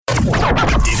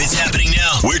If it's happening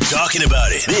now, we're talking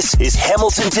about it. This is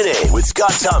Hamilton Today with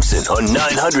Scott Thompson on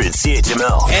 900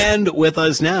 CHML. And with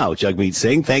us now, Jagmeet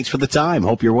Singh. Thanks for the time.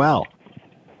 Hope you're well.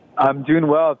 I'm doing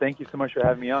well. Thank you so much for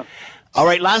having me on. All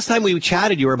right, last time we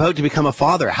chatted, you were about to become a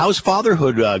father. How's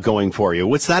fatherhood going for you?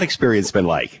 What's that experience been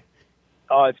like?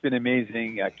 Oh, it's been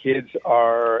amazing. Kids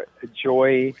are a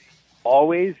joy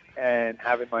always, and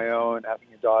having a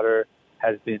daughter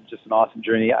has been just an awesome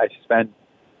journey. I spent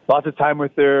lots of time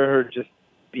with her. Just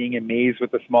being amazed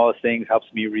with the smallest things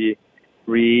helps me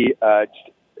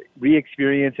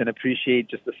re-experience and appreciate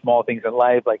just the small things in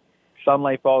life. Like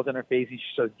sunlight falls on her face and she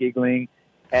starts giggling.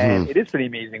 And it is pretty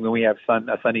amazing when we have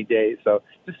a sunny day. So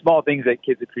just small things that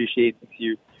kids appreciate, makes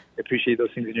you appreciate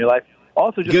those things in your life.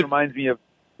 Also just reminds me of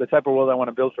the type of world I want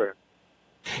to build for her.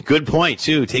 Good point,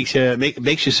 too.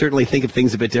 Makes you certainly think of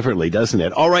things a bit differently, doesn't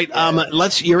it? All right,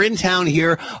 you're in town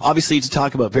here, obviously, to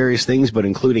talk about various things, but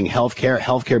including healthcare.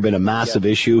 Healthcare been a massive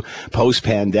issue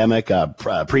post-pandemic.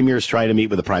 Premier's trying to meet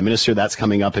with the Prime Minister. That's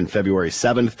coming up in February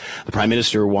 7th. The Prime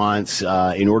Minister wants,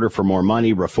 in order for more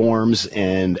money, reforms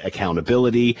and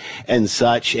accountability and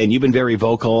such. And you've been very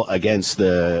vocal against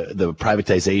the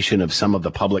privatization of some of the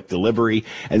public delivery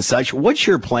and such. What's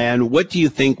your plan? What do you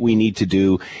think we need to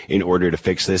do in order to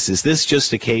fix this? Is this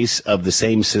just a case of the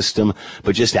same system,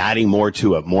 but just adding more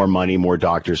to it, more money, more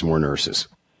doctors, more nurses?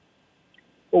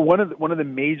 Well, one of the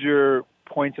major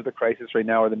points of the crisis right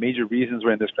now, or the major reasons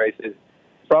we're in this crisis,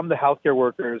 from the healthcare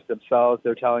workers themselves,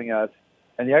 they're telling us,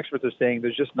 and the experts are saying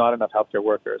there's just not enough healthcare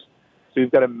workers. So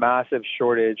we've got a massive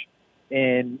shortage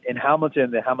in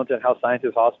Hamilton, the Hamilton Health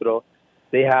Sciences Hospital.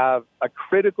 They have a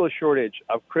critical shortage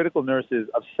of critical nurses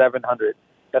of 700.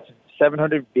 That's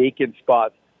 700 vacant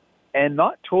spots. And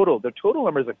not total. The total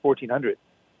number is like 1,400.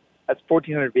 That's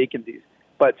 1,400 vacancies.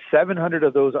 But 700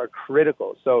 of those are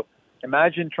critical. So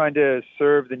imagine trying to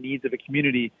serve the needs of a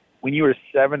community when you are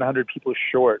 700 people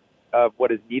short of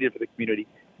what is needed for the community.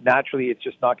 Naturally, it's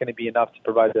just not going to be enough to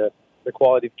provide the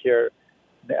quality of care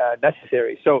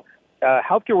necessary. So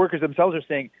healthcare workers themselves are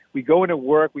saying, we go into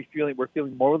work, we're feeling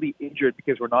morally injured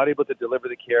because we're not able to deliver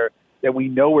the care that we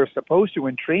know we're supposed to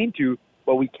and trained to,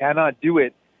 but we cannot do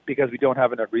it because we don't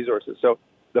have enough resources. So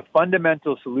the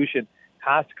fundamental solution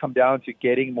has to come down to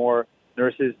getting more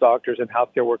nurses, doctors, and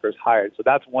healthcare workers hired. So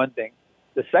that's one thing.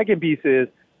 The second piece is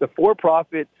the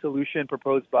for-profit solution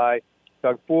proposed by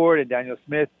Doug Ford and Daniel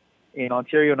Smith in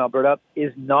Ontario and Alberta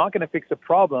is not going to fix the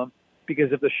problem,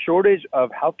 because if the shortage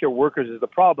of healthcare workers is the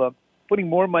problem, putting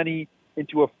more money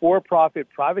into a for-profit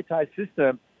privatized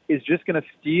system is just going to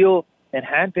steal and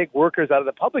handpick workers out of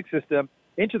the public system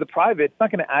into the private. It's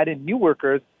not going to add in new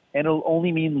workers, and it'll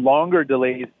only mean longer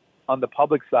delays on the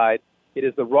public side. It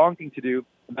is the wrong thing to do,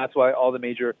 and that's why all the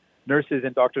major nurses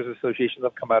and doctors associations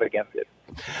have come out against it.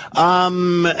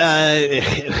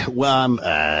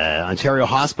 Ontario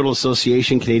Hospital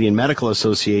Association, Canadian Medical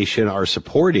Association are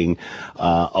supporting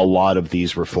a lot of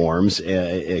these reforms,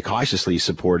 cautiously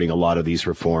supporting a lot of these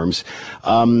reforms.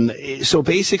 So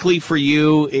basically for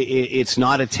you, it's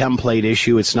not a template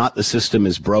issue. It's not the system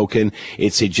is broken.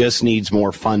 It just needs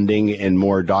more funding and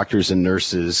more doctors and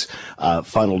nurses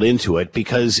funneled into it,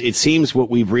 because it seems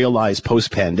what we've realized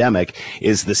post-pandemic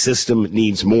is the system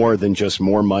needs more than just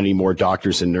more money, more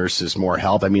doctors and nurses, more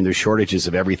help. I mean, there's shortages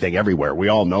of everything everywhere. We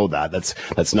all know that.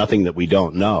 That's nothing that we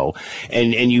don't know.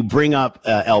 And you bring up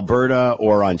Alberta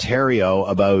or Ontario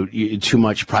about too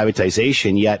much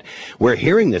privatization, yet we're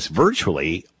hearing this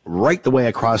virtually right the way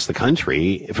across the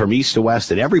country, from east to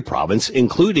west in every province,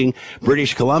 including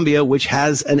British Columbia, which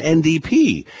has an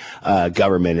NDP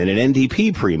government and an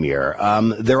NDP premier.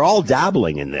 They're all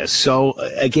dabbling in this. So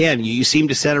again, you seem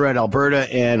to center at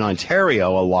Alberta and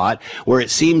Ontario a lot, where it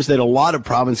seems that a lot of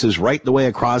provinces right the way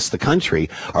across the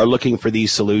country are looking for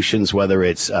these solutions, whether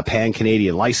it's a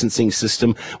pan-Canadian licensing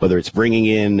system, whether it's bringing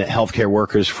in healthcare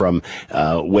workers from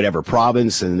whatever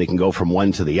province and they can go from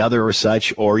one to the other or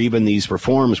such, or even these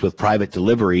reforms with private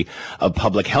delivery of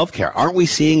public health care. Aren't we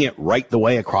seeing it right the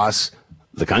way across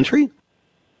the country?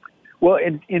 Well,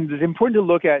 and it's important to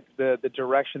look at the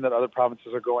direction that other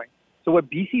provinces are going. So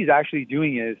what BC is actually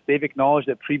doing is they've acknowledged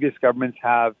that previous governments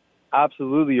have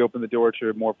absolutely opened the door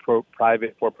to more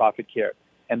private for-profit care,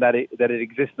 and that it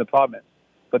exists in the province.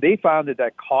 But they found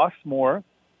that costs more,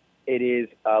 it is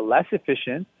less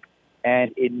efficient,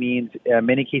 and it means in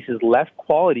many cases less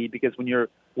quality, because when you're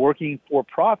working for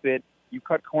profit, you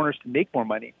cut corners to make more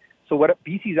money. So what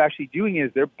BC is actually doing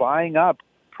is they're buying up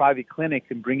private clinics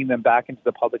and bringing them back into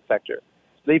the public sector.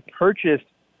 So they've purchased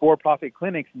for-profit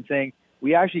clinics and saying,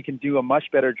 we actually can do a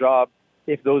much better job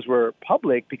if those were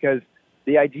public, because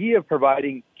the idea of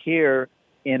providing care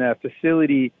in a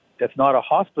facility that's not a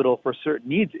hospital for certain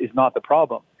needs is not the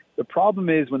problem. The problem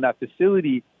is when that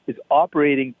facility is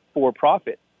operating for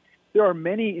profit. There are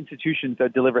many institutions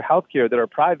that deliver healthcare that are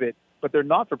private, but they're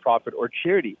not for profit or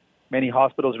charity. Many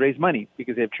hospitals raise money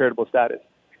because they have charitable status.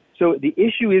 So the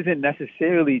issue isn't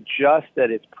necessarily just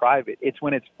that it's private. It's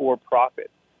when it's for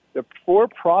profit. The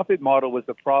for-profit model was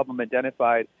the problem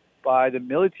identified by the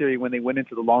military when they went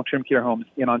into the long-term care homes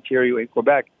in Ontario and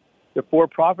Quebec. The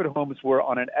for-profit homes were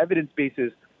on an evidence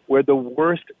basis where the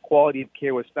worst quality of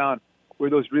care was found, where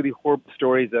those really horrible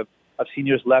stories of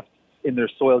seniors left in their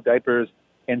soiled diapers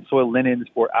and soiled linens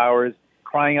for hours,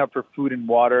 crying out for food and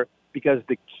water because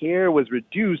the care was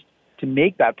reduced to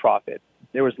make that profit.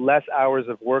 There was less hours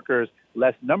of workers,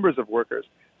 less numbers of workers.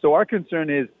 So our concern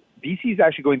is BC is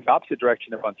actually going the opposite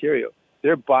direction of Ontario.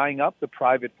 They're buying up the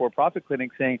private for-profit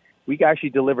clinics, saying we can actually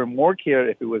deliver more care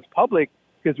if it was public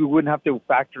because we wouldn't have to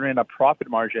factor in a profit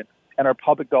margin, and our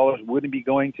public dollars wouldn't be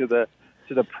going to the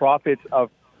profits of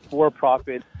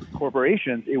for-profit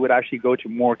corporations. It would actually go to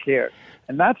more care.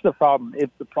 And that's the problem. If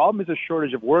the problem is a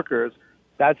shortage of workers,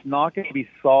 that's not going to be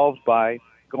solved by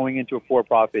going into a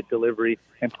for-profit delivery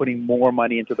and putting more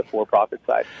money into the for-profit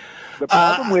side. The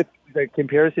problem with the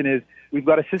comparison is we've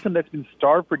got a system that's been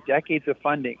starved for decades of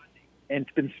funding, and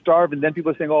it's been starved, and then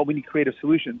people are saying, oh, we need creative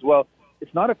solutions. Well,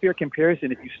 it's not a fair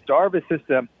comparison. If you starve a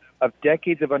system of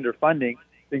decades of underfunding,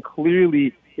 then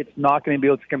clearly it's not going to be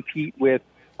able to compete with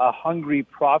a hungry,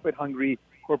 profit-hungry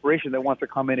corporation that wants to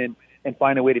come in and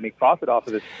find a way to make profit off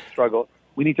of this struggle.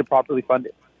 We need to properly fund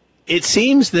it. It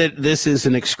seems that this is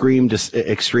an extreme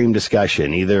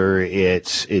discussion. Either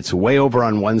it's way over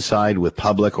on one side with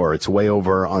public, or it's way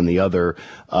over on the other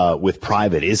with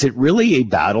private. Is it really a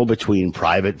battle between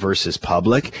private versus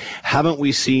public? Haven't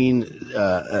we seen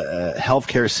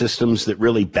healthcare systems that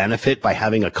really benefit by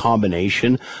having a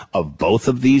combination of both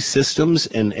of these systems?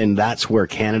 And that's where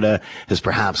Canada is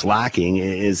perhaps lacking,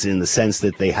 is in the sense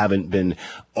that they haven't been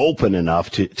open enough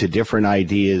to different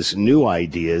ideas, new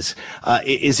ideas.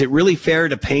 Is it really fair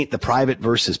to paint the private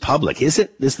versus public? Is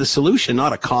the solution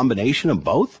not a combination of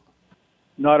both?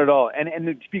 Not at all. And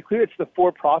to be clear, it's the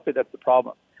for-profit that's the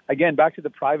problem. Again, back to the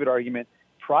private argument.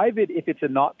 Private, if it's a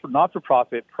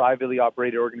not-for-profit, privately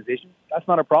operated organization, that's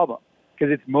not a problem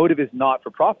because its motive is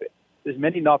not-for-profit. There's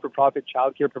many not-for-profit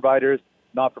child care providers,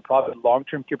 not-for-profit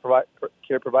long-term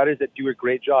care providers that do a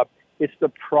great job. It's the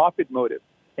profit motive.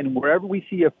 And wherever we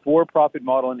see a for-profit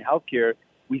model in healthcare,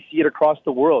 we see it across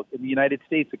the world. In the United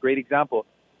States, a great example.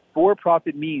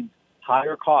 For-profit means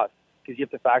higher costs because you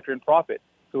have to factor in profit.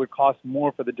 So it costs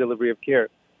more for the delivery of care.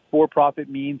 For-profit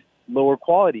means lower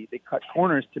quality. They cut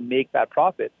corners to make that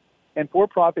profit. And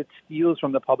for-profit steals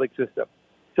from the public system.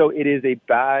 So it is a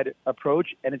bad approach,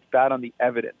 and it's bad on the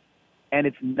evidence. And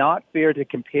it's not fair to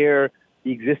compare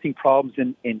the existing problems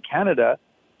in Canada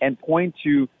and point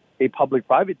to a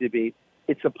public-private debate.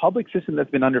 It's a public system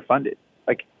that's been underfunded.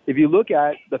 Like, if you look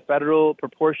at the federal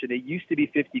proportion, it used to be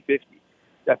 50-50.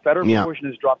 That federal proportion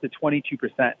has dropped to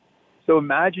 22%. So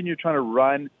imagine you're trying to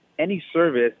run any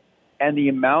service and the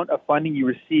amount of funding you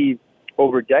receive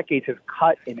over decades has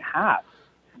cut in half.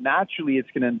 Naturally, it's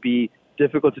going to be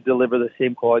difficult to deliver the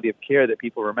same quality of care that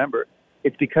people remember.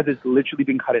 It's because it's literally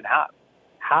been cut in half.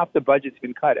 Half the budget's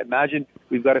been cut. Imagine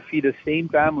we've got to feed a same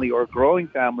family or a growing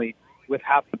family with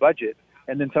half the budget.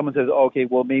 And then someone says, oh, okay,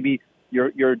 well, maybe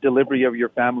your delivery of your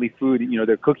family food,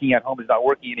 their cooking at home is not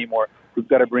working anymore. We've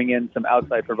got to bring in some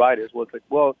outside providers. Well, it's like,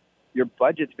 well, your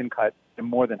budget's been cut to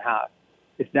more than half.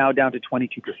 It's now down to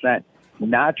 22%.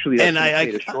 Naturally, that's going to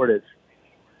create a shortage.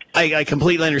 I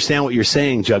completely understand what you're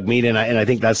saying, Jagmeet, and I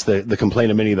think that's the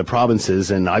complaint of many of the provinces,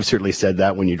 and I've certainly said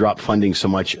that when you drop funding so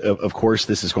much, of course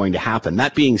this is going to happen.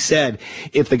 That being said,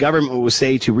 if the government was,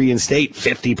 say, to reinstate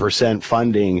 50%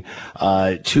 funding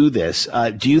to this,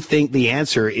 do you think the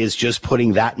answer is just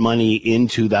putting that money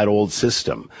into that old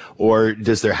system? Or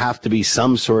does there have to be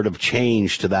some sort of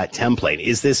change to that template?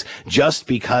 Is this just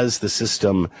because the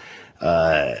system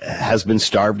has been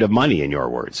starved of money, in your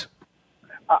words?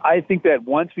 I think that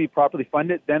once we properly fund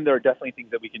it, then there are definitely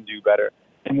things that we can do better.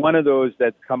 And one of those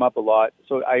that's come up a lot,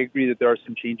 so I agree that there are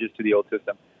some changes to the old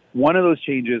system. One of those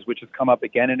changes, which has come up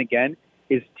again and again,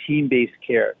 is team-based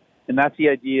care. And that's the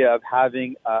idea of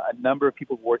having a number of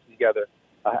people working together,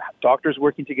 doctors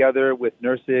working together with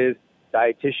nurses,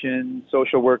 dietitians,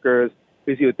 social workers,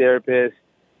 physiotherapists,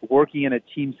 working in a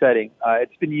team setting.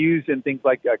 It's been used in things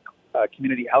like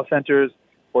community health centers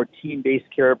or team-based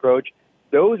care approach.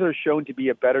 Those are shown to be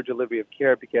a better delivery of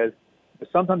care because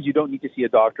sometimes you don't need to see a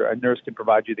doctor. A nurse can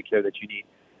provide you the care that you need.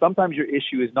 Sometimes your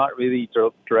issue is not really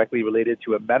directly related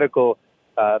to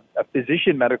a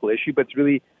physician medical issue, but it's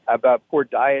really about poor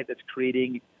diet that's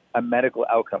creating a medical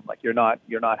outcome. Like you're not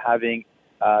having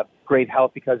great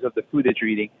health because of the food that you're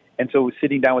eating. And so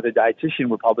sitting down with a dietitian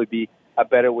would probably be a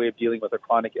better way of dealing with a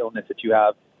chronic illness that you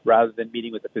have rather than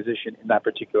meeting with a physician in that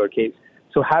particular case.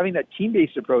 So having that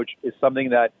team-based approach is something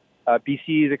that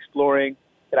BC is exploring.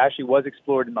 It actually was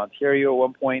explored in Ontario at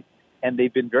one point, and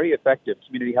they've been very effective.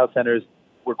 Community health centers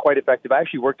were quite effective. I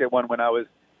actually worked at one when I was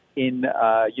in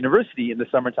university in the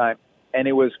summertime, and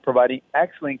it was providing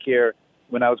excellent care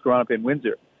when I was growing up in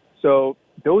Windsor. So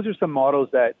those are some models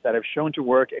that have shown to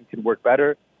work and can work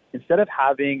better. Instead of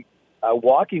having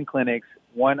walk-in clinics,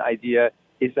 one idea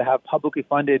is to have publicly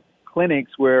funded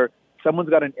clinics where someone's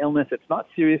got an illness that's not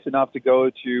serious enough to go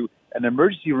to an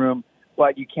emergency room,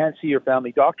 but you can't see your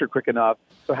family doctor quick enough.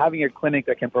 So having a clinic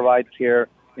that can provide care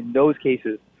in those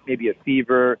cases, maybe a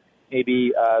fever,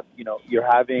 maybe you're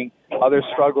having other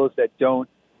struggles that don't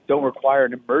require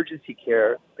an emergency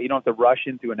care. You don't have to rush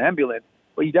into an ambulance,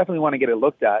 but you definitely want to get it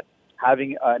looked at.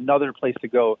 Having another place to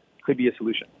go could be a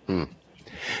solution.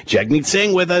 Jagmeet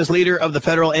Singh with us, leader of the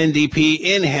federal NDP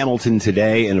in Hamilton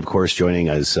today, and of course joining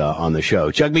us on the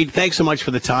show. Jagmeet, thanks so much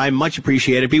for the time. Much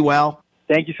appreciated. Be well.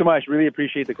 Thank you so much. Really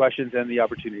appreciate the questions and the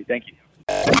opportunity. Thank you.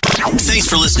 Thanks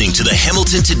for listening to the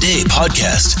Hamilton Today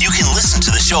podcast. You can listen to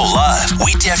the show live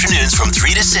weekday afternoons from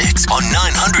 3 to 6 on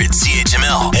 900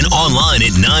 CHML and online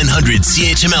at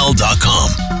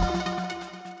 900CHML.com.